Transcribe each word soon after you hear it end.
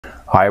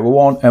Hi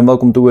everyone and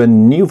welcome to a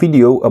new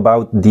video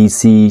about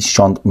DC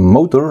shunt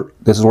motor.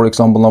 This is for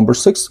example number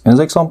 6. In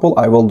this example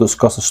I will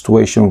discuss a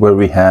situation where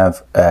we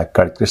have a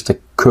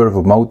characteristic curve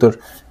of motor,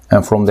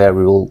 and from there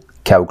we will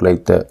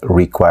calculate the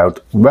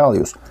required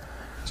values.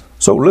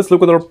 So let's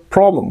look at our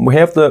problem. We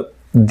have the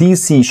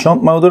DC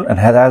shunt motor and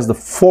it has the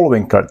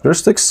following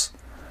characteristics.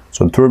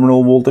 So the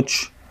terminal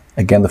voltage,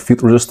 again the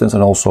field resistance,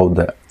 and also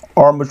the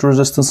armature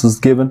resistance is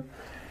given.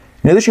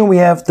 In addition, we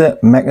have the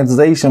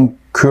magnetization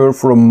curve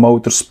for a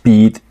motor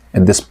speed.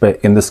 In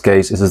this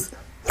case, is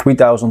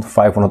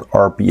 3,500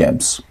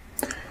 RPMs.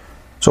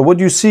 So what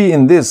you see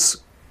in this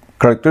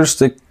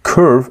characteristic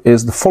curve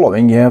is the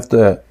following. You have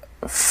the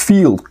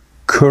field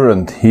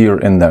current here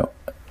in the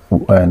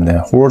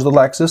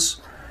horizontal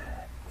axis,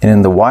 and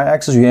in the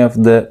y-axis you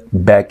have the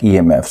back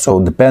EMF.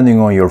 So depending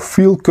on your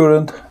field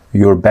current,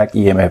 your back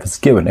EMF is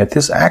given. It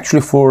is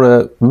actually for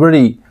a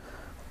very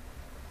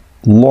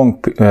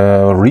long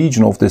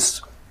region of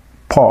this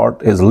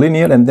part is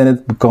linear, and then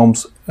it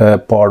becomes a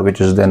part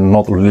which is then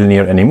not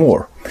linear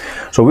anymore.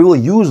 So we will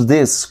use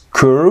this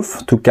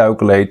curve to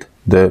calculate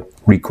the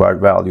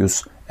required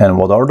values. And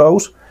what are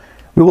those?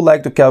 We would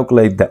like to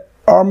calculate the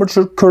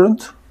armature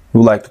current, we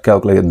would like to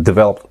calculate the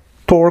developed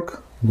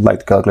torque, we would like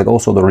to calculate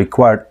also the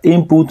required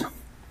input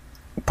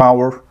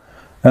power,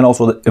 and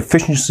also the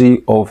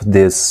efficiency of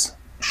this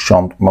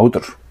shunt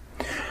motor.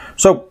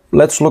 So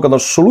let's look at our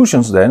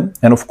solutions then,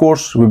 and of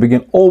course we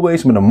begin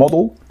always with a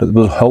model that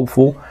was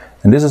helpful,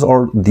 and this is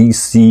our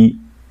DC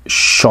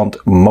shunt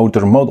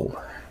motor model.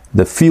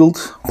 The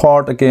field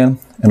part again,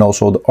 and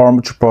also the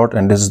armature part,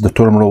 and this is the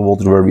terminal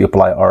voltage where we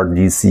apply our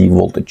DC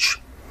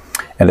voltage,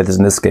 and it is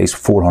in this case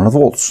 400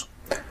 volts.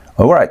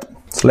 Alright,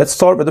 so let's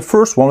start with the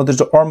first one. It is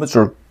the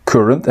armature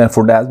current, and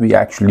for that we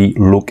actually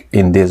look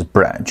in this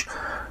branch.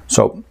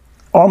 So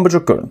armature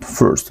current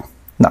first.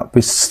 Now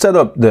we set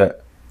up the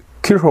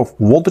Kirchhoff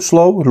voltage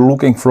law,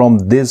 looking from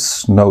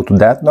this node to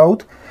that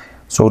node.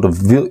 So the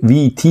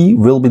VT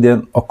will be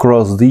then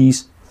across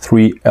these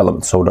three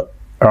elements. So the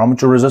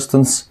armature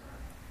resistance,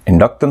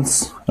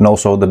 inductance, and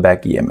also the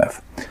back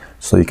EMF.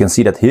 So you can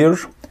see that here.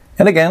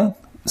 And again,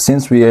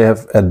 since we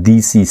have a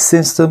DC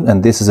system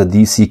and this is a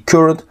DC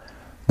current,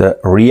 the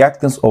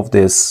reactance of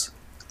this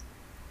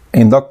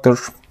inductor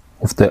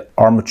of the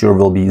armature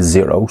will be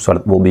 0. So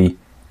that will be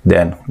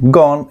then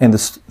gone in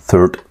this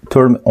third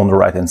term on the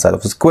right hand side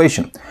of this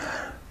equation.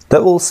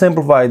 That will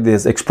simplify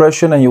this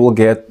expression, and you will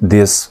get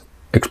this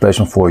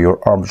expression for your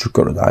armature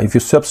current. Now, if you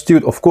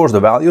substitute of course the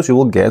values, you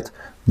will get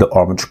the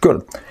armature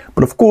current,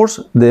 but of course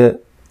the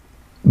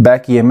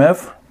back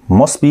EMF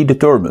must be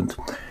determined.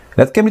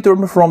 That can be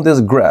determined from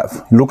this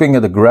graph. Looking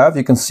at the graph,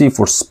 you can see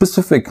for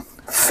specific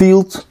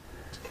field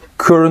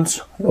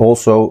currents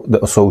also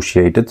the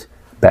associated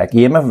back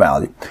EMF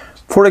value.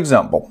 For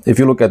example, if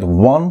you look at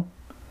 1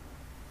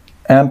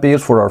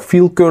 amperes for our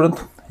field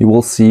current, you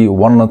will see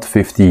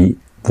 150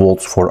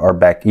 volts for our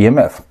back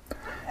EMF,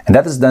 and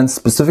that is then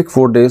specific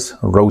for this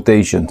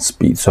rotation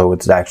speed. So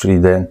it's actually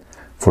then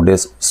for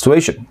this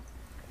situation.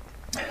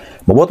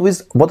 But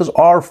what is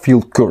our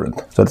field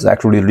current? So it's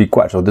actually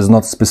required. So this is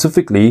not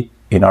specifically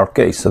in our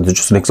case. So this is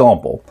just an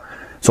example.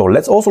 So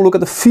let's also look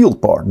at the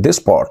field part. This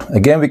part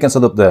again, we can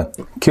set up the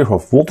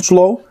Kirchhoff voltage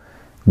law.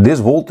 This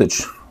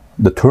voltage,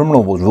 the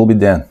terminal voltage, will be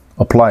then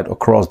applied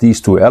across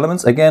these two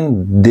elements.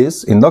 Again,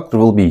 this inductor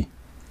will be,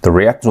 the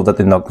reactance of that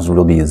inductance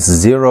will be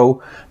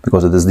 0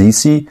 because it is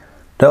DC.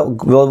 That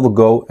will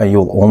go, and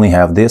you'll only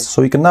have this.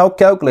 So you can now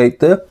calculate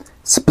the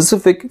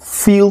specific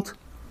field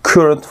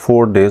current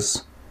for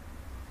this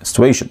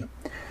situation,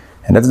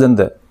 and that's then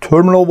the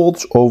terminal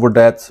voltage over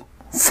that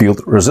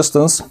field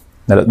resistance.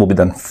 And that will be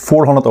then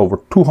 400 over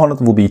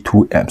 200 will be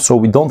 2 amps. So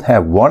we don't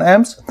have 1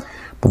 amps,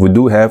 but we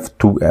do have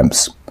 2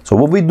 amps. So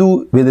what we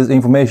do with this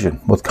information,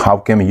 how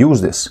can we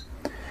use this?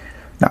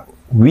 Now,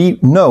 we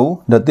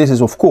know that this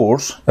is of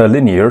course a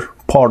linear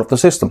part of the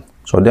system.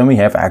 So then we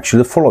have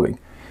actually the following.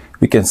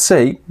 We can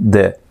say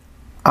the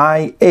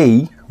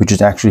IA, which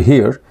is actually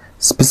here,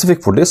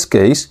 specific for this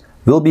case,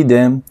 will be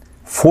then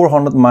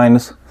 400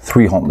 minus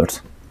 300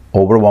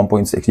 over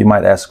 1.6. You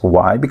might ask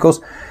why?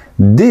 Because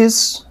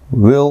this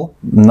will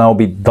now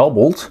be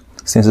doubled,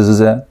 since this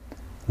is a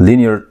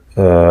linear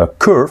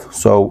curve.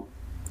 So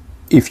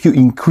if you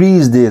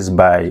increase this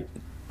by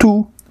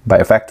 2, by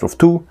a factor of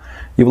 2,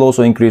 you will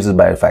also increase it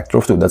by a factor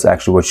of 2. That's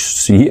actually what you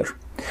see here.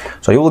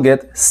 So you will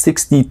get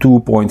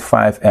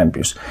 62.5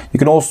 amperes. You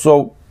can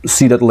also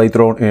see that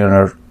later on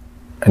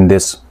in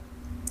this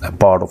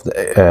part of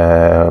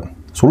the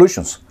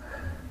solutions.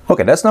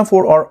 Okay, that's now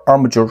for our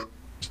armature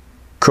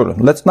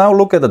current. Let's now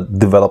look at the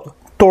developed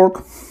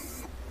torque.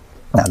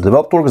 Now,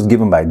 developed torque is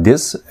given by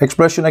this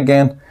expression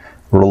again,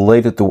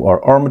 related to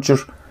our armature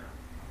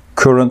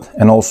current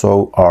and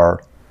also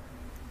our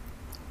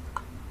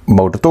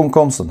motor tone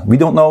constant. We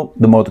don't know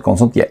the motor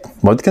constant yet,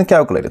 but we can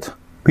calculate it.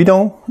 We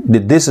know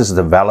that this is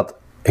the valid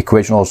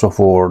equation also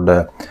for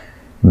the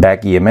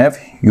back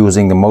EMF,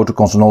 using the motor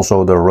constant,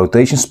 also the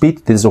rotation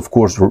speed. This is of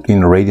course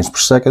in radians per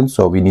second,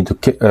 so we need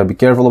to be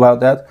careful about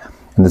that.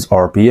 And this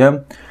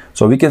RPM.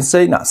 So we can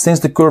say now, since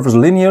the curve is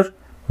linear,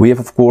 we have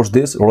of course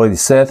this already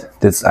said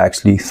that's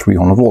actually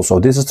 300 volts. So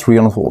this is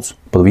 300 volts,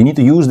 but we need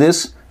to use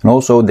this and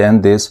also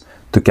then this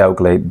to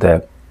calculate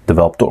the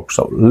developed torque.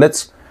 So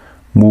let's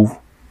move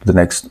to the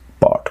next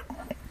part.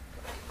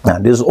 Now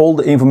this is all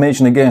the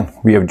information again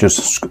we have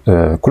just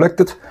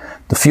collected: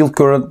 the field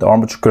current, the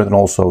armature current, and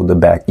also the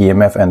back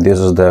EMF, and this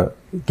is the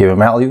given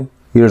value.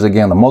 Here's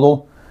again the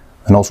model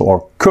and also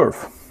our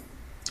curve.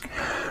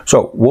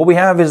 So what we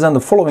have is then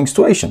the following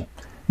situation.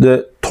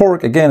 The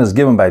torque again is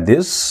given by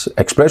this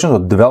expression. So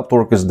the developed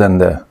torque is then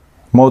the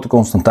motor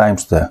constant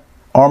times the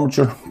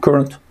armature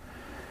current.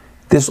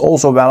 This is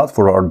also valid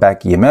for our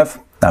back EMF.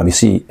 Now we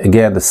see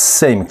again the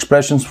same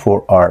expressions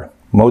for our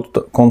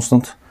motor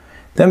constant.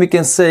 Then we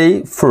can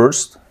say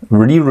first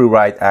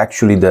rewrite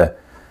actually the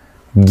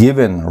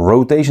given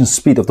rotation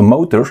speed of the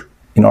motor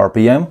in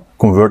RPM,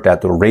 convert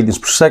that to radians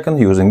per second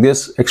using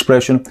this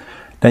expression.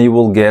 Then you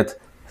will get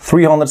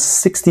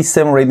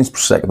 367 radians per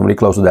second, really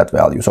close to that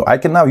value. So I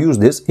can now use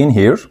this in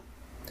here.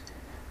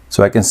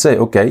 So I can say,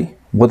 okay,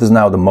 what is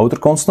now the motor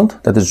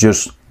constant? That is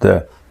just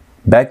the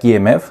back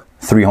EMF,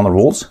 300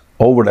 volts,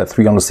 over that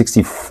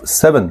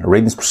 367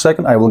 radians per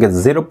second, I will get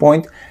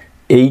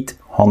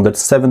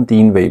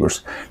 0.817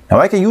 Webers. Now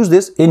I can use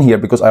this in here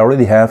because I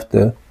already have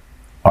the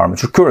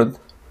armature current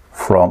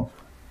from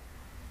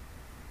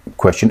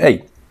question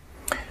A.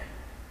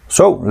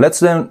 So let's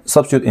then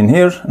substitute in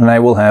here, and I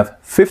will have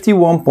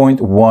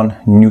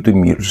 51.1 Newton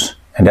meters.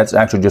 And that's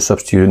actually just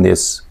substituting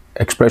this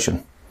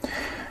expression.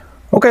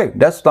 Okay,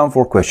 that's done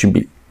for question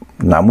B.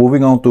 Now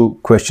moving on to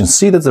question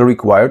C, that's the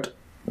required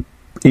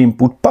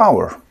input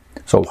power.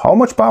 So how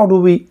much power do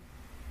we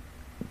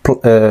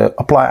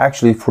apply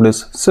actually for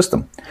this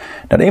system?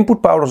 Now the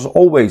input power is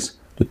always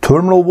the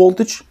terminal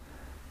voltage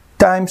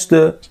times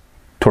the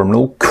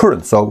terminal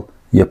current. So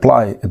you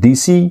apply a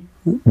DC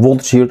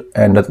voltage here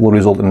and that will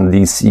result in a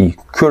DC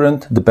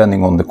current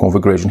depending on the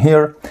configuration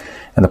here,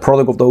 and the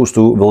product of those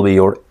two will be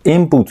your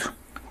input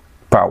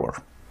power.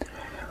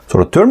 So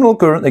the terminal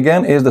current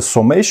again is the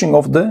summation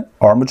of the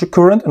armature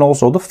current and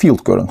also the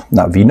field current.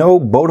 Now we know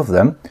both of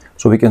them,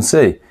 so we can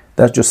say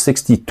that's just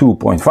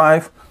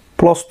 62.5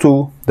 plus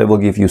 2, that will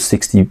give you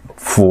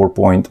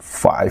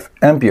 64.5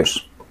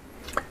 amperes.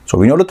 So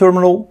we know the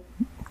terminal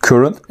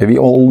current, and we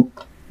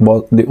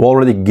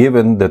already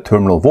given the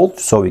terminal voltage,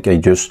 so we can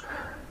just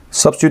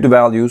substitute the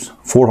values,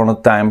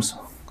 400 times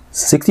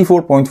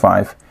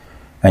 64.5,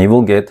 and you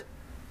will get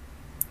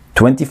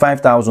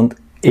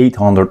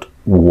 25,800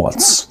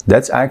 watts.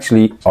 That's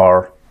actually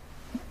our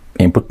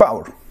input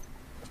power.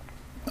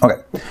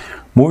 Okay,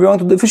 moving on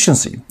to the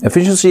efficiency.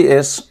 Efficiency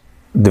is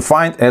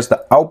defined as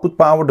the output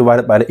power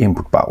divided by the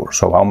input power.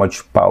 So how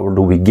much power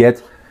do we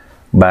get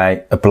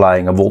by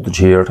applying a voltage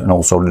here and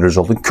also the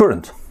resulting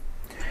current.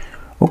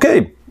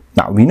 Okay,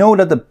 now we know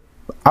that the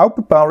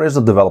output power is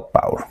the developed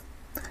power,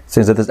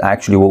 since that is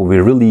actually what we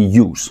really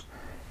use.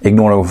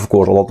 Ignoring of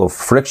course a lot of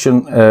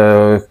friction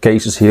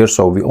cases here,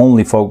 so we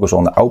only focus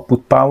on the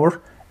output power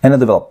and the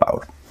developed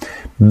power.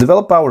 The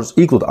developed power is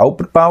equal to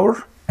output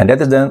power, and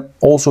that is then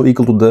also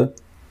equal to the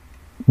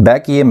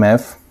back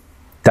EMF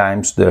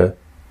times the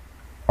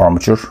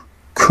armature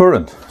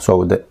current.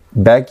 So the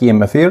back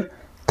EMF here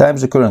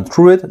times the current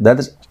through it, that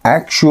is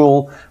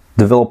actual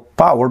developed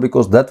power,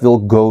 because that will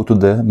go to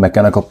the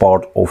mechanical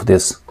part of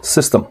this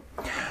system.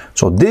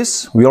 So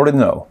this we already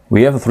know.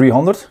 We have a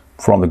 300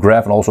 from the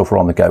graph and also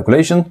from the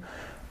calculation,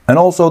 and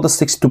also the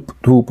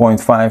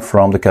 62.5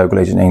 from the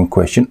calculation in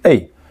question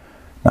A.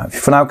 Now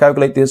if you now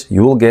calculate this,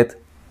 you will get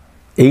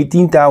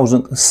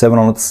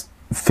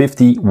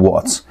 18,750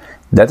 watts.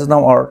 That is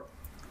now our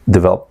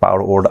developed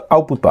power or the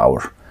output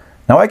power.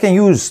 Now I can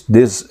use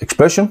this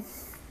expression,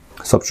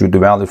 substitute the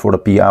value for the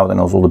P out and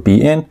also the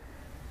P in,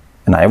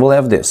 and I will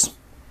have this.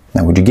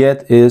 Now what you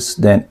get is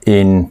then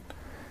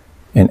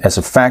as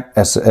a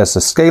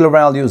scalar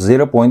value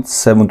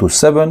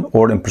 0.727,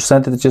 or in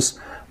percentages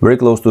very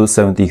close to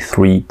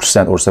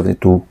 73% or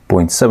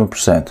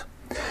 72.7%.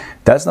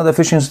 That's not the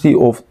efficiency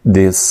of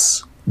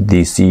this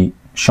DC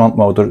shunt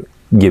motor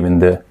given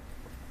the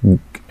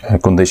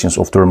conditions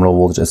of terminal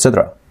voltage,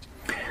 etc.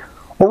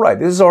 Alright,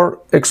 this is our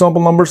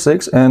example number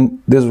 6, and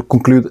this will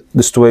conclude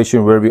the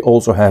situation where we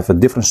also have a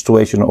different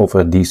situation of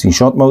a DC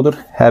shunt motor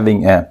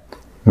having a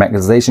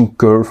magnetization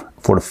curve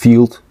for the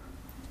field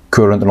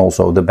current and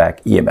also the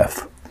back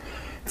EMF.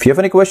 If you have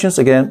any questions,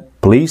 again,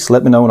 please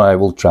let me know and I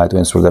will try to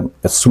answer them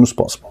as soon as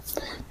possible.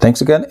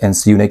 Thanks again, and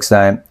see you next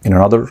time in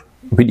another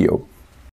video.